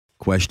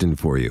Question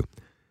for you.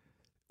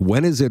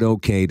 When is it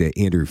okay to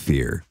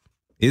interfere?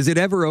 Is it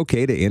ever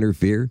okay to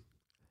interfere?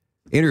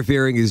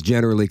 Interfering is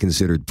generally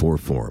considered poor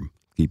form.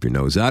 Keep your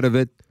nose out of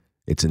it.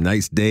 It's a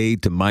nice day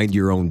to mind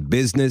your own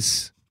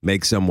business.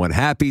 Make someone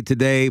happy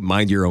today.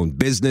 Mind your own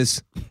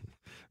business.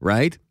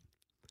 Right?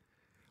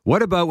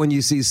 What about when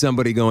you see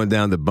somebody going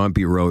down the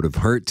bumpy road of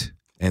hurt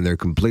and they're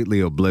completely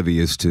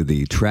oblivious to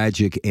the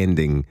tragic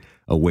ending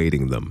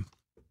awaiting them?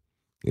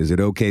 Is it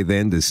okay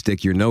then to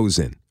stick your nose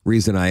in?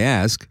 Reason I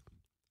ask,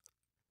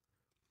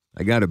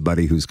 I got a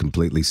buddy who's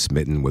completely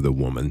smitten with a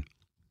woman.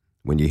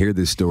 When you hear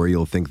this story,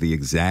 you'll think the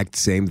exact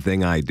same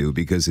thing I do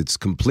because it's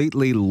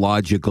completely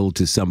logical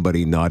to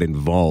somebody not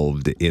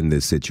involved in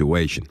this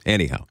situation.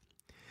 Anyhow,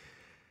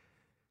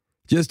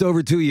 just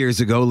over 2 years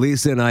ago,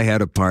 Lisa and I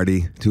had a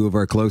party. Two of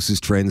our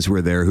closest friends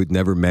were there who'd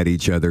never met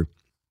each other.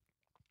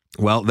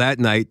 Well, that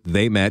night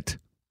they met,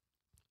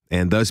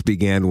 and thus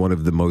began one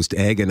of the most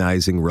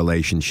agonizing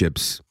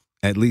relationships,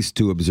 at least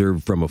to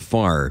observe from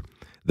afar,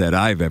 that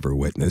I've ever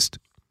witnessed.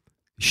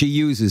 She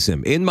uses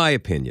him, in my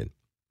opinion.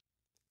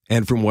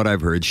 And from what I've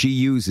heard, she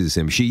uses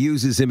him. She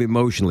uses him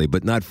emotionally,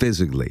 but not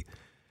physically.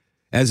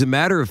 As a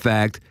matter of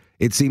fact,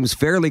 it seems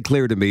fairly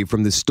clear to me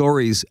from the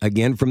stories,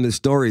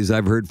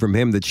 I've heard from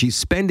him, that she's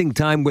spending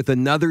time with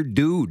another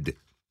dude.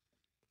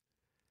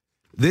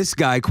 This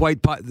guy,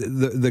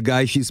 the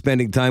guy she's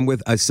spending time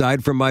with,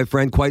 aside from my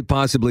friend, quite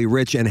possibly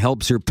rich and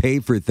helps her pay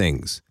for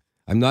things.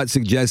 I'm not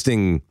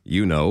suggesting,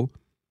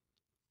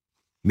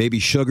 maybe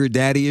sugar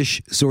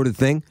daddy-ish sort of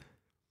thing.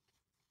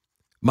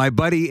 My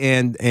buddy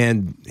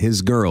and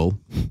his girl,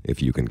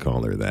 if you can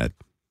call her that,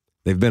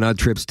 they've been on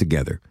trips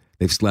together.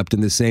 They've slept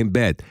in the same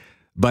bed,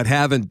 but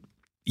haven't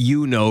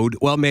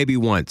well, maybe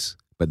once,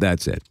 but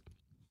that's it.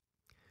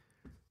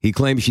 He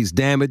claims she's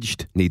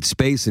damaged, needs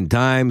space and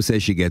time,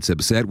 says she gets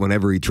upset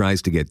whenever he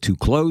tries to get too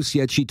close,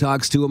 yet she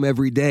talks to him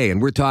every day.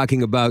 And we're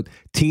talking about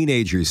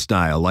teenager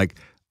style, like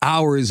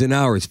hours and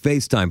hours,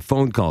 FaceTime,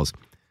 phone calls.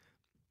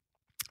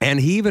 And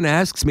he even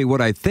asks me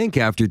what I think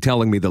after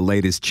telling me the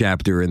latest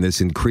chapter in this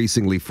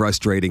increasingly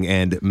frustrating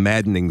and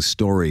maddening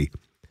story.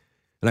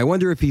 And I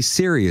wonder if he's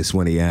serious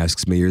when he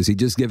asks me, or is he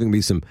just giving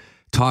me some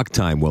talk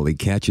time while he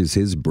catches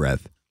his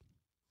breath?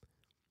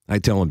 I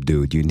tell him,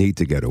 dude, you need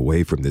to get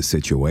away from this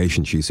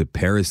situation. She's a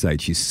parasite.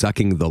 She's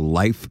sucking the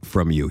life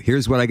from you.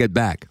 Here's what I get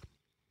back.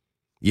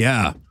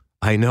 Yeah,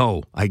 I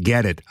know. I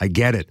get it.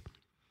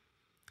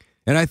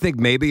 And I think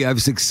maybe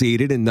I've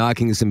succeeded in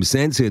knocking some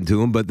sense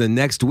into him, but the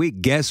next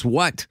week, guess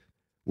what?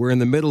 We're in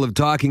the middle of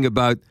talking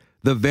about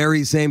the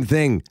very same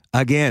thing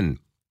again.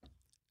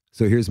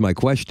 So here's my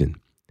question.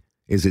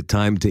 Is it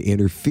time to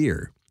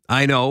interfere?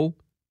 I know.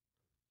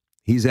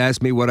 He's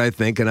asked me what I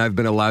think, and I've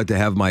been allowed to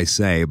have my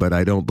say, but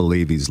I don't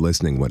believe he's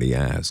listening when he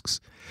asks.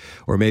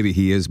 Or maybe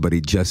he is, but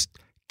he just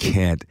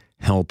can't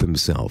help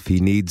himself. He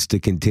needs to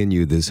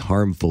continue this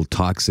harmful,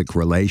 toxic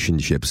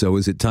relationship. So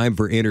is it time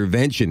for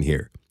intervention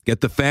here?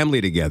 Get the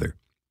family together.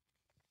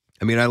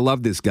 I mean, I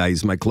love this guy.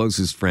 He's my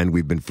closest friend.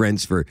 We've been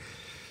friends for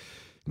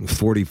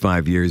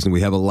 45 years, and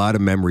we have a lot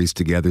of memories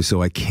together,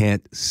 so I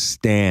can't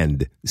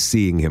stand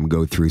seeing him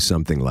go through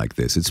something like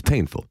this. It's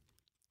painful.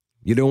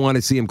 You don't want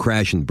to see him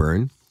crash and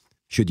burn.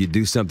 Should you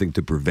do something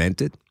to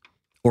prevent it?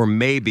 Or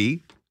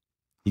maybe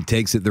he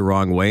takes it the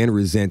wrong way and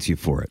resents you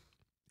for it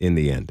in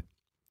the end.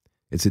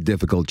 It's a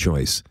difficult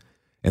choice.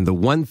 And the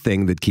one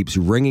thing that keeps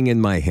ringing in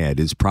my head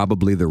is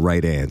probably the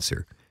right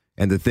answer.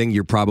 And the thing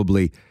you're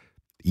probably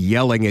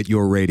yelling at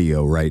your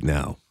radio right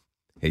now.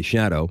 Hey,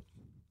 Shadoe,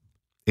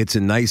 it's a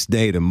nice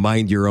day to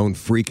mind your own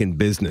freaking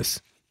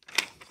business.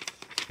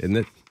 Isn't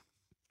it?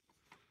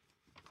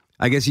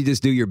 I guess you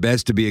just do your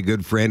best to be a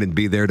good friend and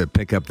be there to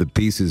pick up the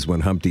pieces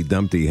when Humpty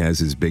Dumpty has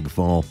his big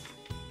fall.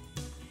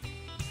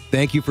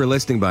 Thank you for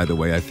listening, by the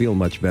way. I feel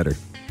much better.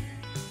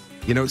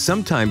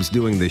 Sometimes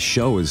doing this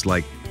show is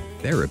like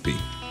therapy.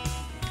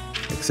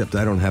 Except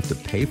I don't have to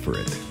pay for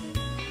it.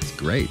 It's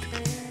great.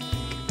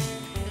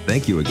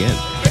 Thank you again.